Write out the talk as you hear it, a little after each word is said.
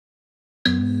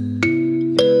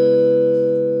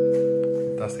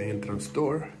closed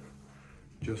door.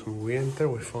 Just when we enter,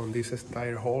 we found this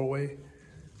entire hallway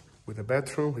with a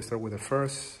bedroom. We start with the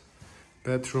first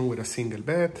bedroom with a single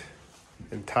bed,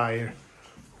 entire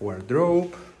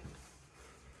wardrobe,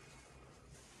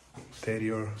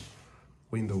 interior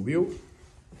window view.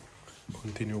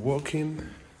 Continue walking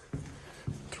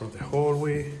through the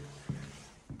hallway.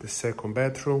 The second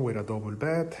bedroom with a double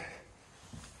bed.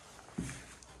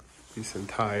 This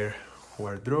entire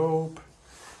wardrobe,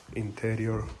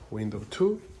 interior window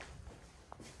 2.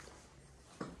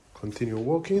 Continue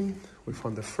walking. We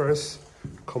found the first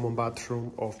common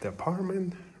bathroom of the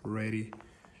apartment, ready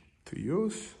to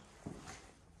use.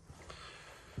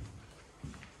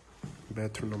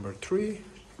 Bedroom number 3,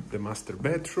 the master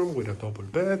bedroom with a double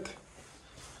bed.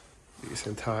 This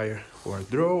entire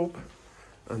wardrobe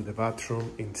and the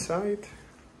bathroom inside.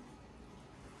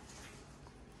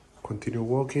 Continue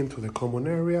walking to the common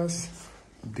areas,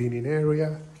 dining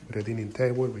area with a dining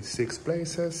table with 6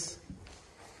 places.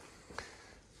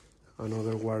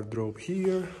 Another wardrobe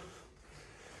here.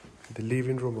 The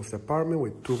living room of the apartment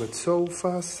with 2 bed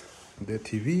sofas, the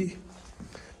TV.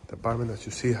 The apartment, as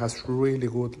you see, has really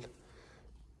good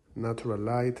natural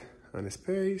light and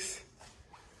space.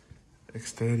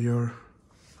 Exterior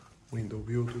window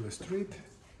view to the street.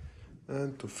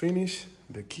 And to finish,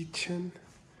 the kitchen.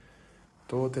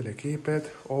 Total equipped,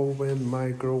 oven,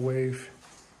 microwave,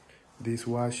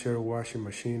 dishwasher, washing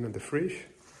machine, and the fridge.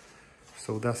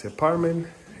 So that's the apartment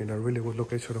in a really good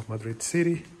location of Madrid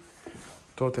City.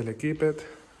 Total equipped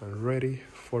and ready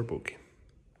for booking.